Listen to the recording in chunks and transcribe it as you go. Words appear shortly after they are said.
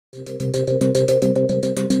In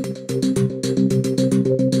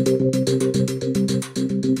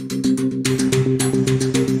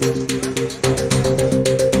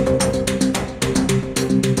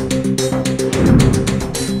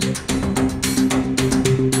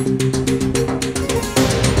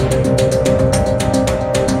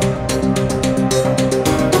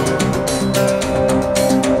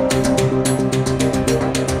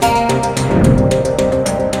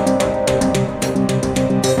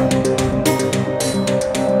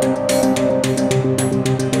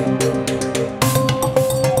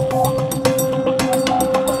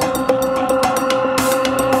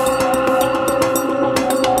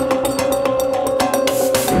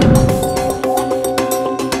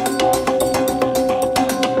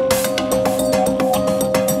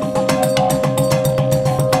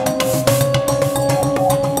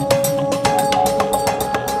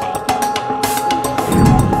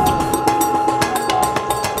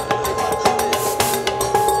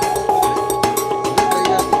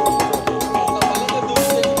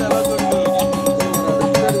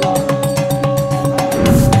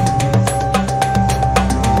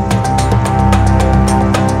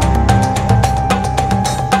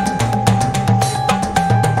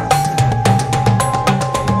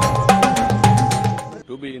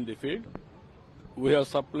the field, we have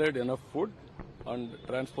supplied enough food and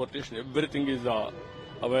transportation, everything is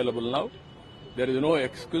available now. There is no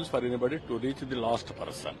excuse for anybody to reach the last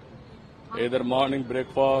person, either morning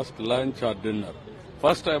breakfast, lunch or dinner.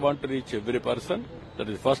 First I want to reach every person, that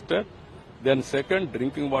is first step. Then second,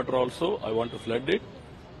 drinking water also I want to flood it.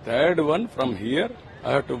 Third one, from here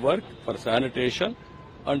I have to work for sanitation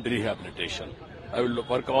and rehabilitation. I will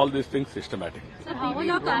work all these things systematically. Sir, how are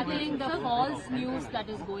you tackling the false news that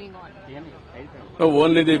is going on? No,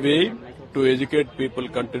 only the way to educate people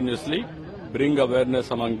continuously, bring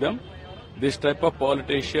awareness among them. This type of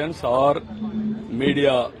politicians or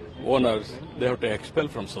media owners, they have to expel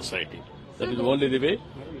from society. That is only the way.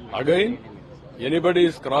 Again, anybody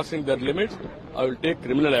is crossing their limits, I will take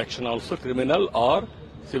criminal action also, criminal or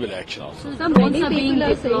civil action also. So some drones are being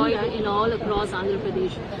deployed in all across Andhra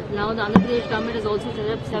Pradesh. Now the Andhra Pradesh government has also set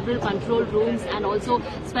up several control rooms and also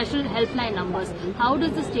special helpline numbers. How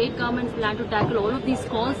does the state government plan to tackle all of these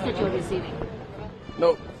calls that you are receiving?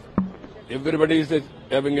 No, everybody is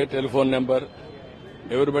having a telephone number,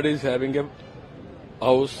 everybody is having a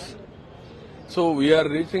house. So we are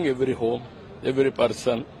reaching every home, every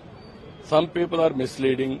person. Some people are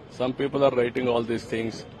misleading, some people are writing all these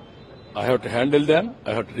things. I have to handle them,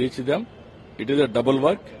 I have to reach them. It is a double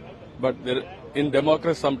work, but in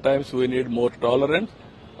democracy sometimes we need more tolerance.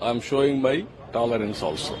 I am showing my tolerance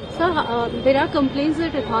also. Sir, there are complaints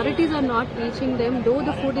that authorities are not reaching them, though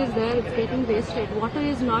the food is there, it's getting wasted. Water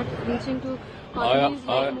is not reaching to colonies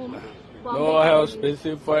like Mumbai. No, I have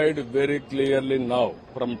specified very clearly now,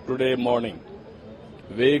 from today morning.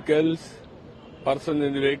 Vehicles, person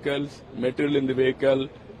in the vehicles, material in the vehicle,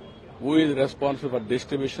 who is responsible for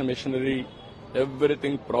distribution machinery,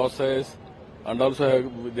 everything process, and also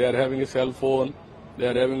they are having a cell phone, they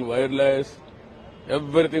are having wireless,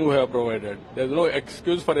 everything we have provided. There is no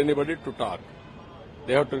excuse for anybody to talk.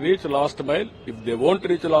 They have to reach last mile. If they won't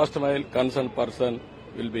reach last mile, concerned person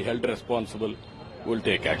will be held responsible, will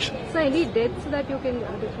take action. So any deaths that you can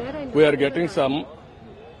declare? We are getting some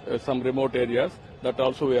remote areas, that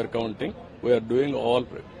also we are counting. We are doing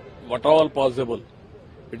what all possible.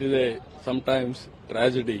 It is sometimes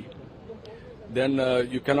tragedy. Then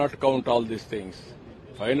you cannot count all these things.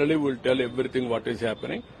 Finally, we will tell everything what is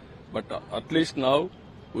happening. But at least now,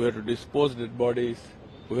 we have to dispose dead bodies.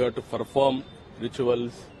 We have to perform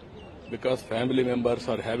rituals because family members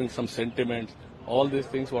are having some sentiments. All these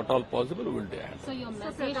things, what all possible, we will do. So your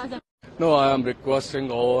message to the... No, I am requesting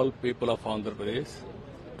all people of Andhra Pradesh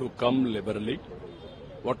to come liberally.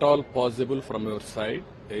 What all possible from your side,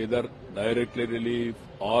 either directly relief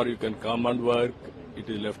or you can come and work, it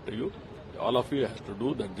is left to you. All of you have to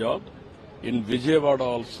do the job. In Vijayawada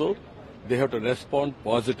also, they have to respond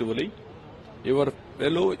positively. Your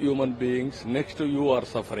fellow human beings next to you are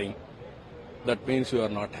suffering. That means you are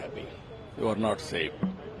not happy. You are not safe.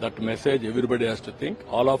 That message everybody has to think.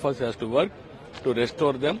 All of us has to work to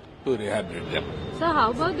restore them, to rehabilitate them. Sir,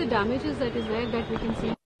 how about the damages that is there that we can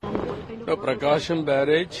see? The Prakasham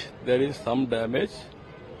barrage, there is some damage.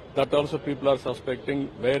 That also people are suspecting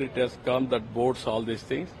where it has come, that boats, all these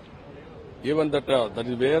things. Even that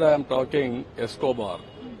is where I am talking, Escobar.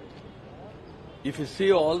 If you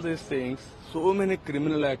see all these things, so many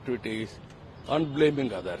criminal activities and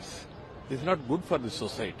blaming others, this is not good for the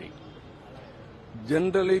society.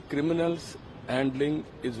 Generally, criminals handling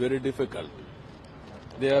is very difficult.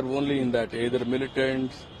 They are only in that, either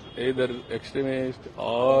militants either extremists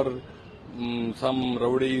or some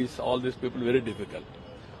rowdies, all these people, very difficult.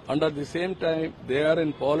 And at the same time, they are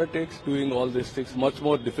in politics doing all these things much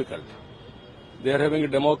more difficult. They are having a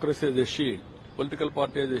democracy as a shield, political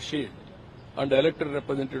party as a shield, and elected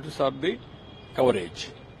representatives are the coverage.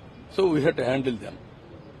 So we have to handle them.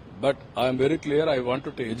 But I am very clear, I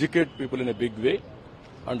wanted to educate people in a big way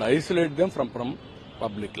and isolate them from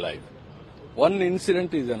public life. One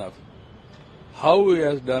incident is enough. How he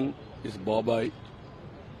has done is Babai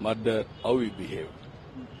murder, how he behaved.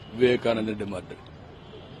 Vivekananda murder.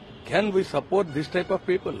 Can we support this type of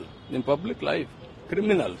people in public life?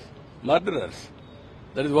 Criminals, murderers.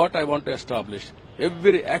 That is what I want to establish.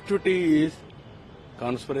 Every activity is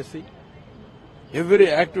conspiracy.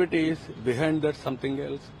 Every activity is behind that something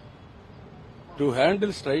else. To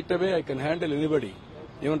handle straight away, I can handle anybody.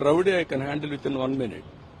 Even rowdy, I can handle within 1 minute.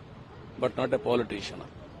 But not a politician.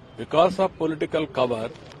 Because of political cover,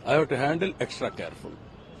 I have to handle extra careful.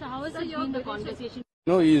 So how has it been the conversation?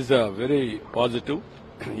 No, he is very positive.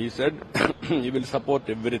 He said he will support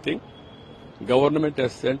everything. Government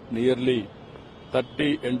has sent nearly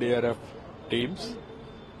 30 NDRF teams,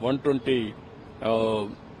 120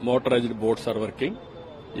 motorized boats are working,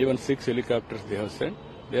 even 6 helicopters they have sent.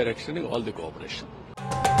 They are extending all the cooperation.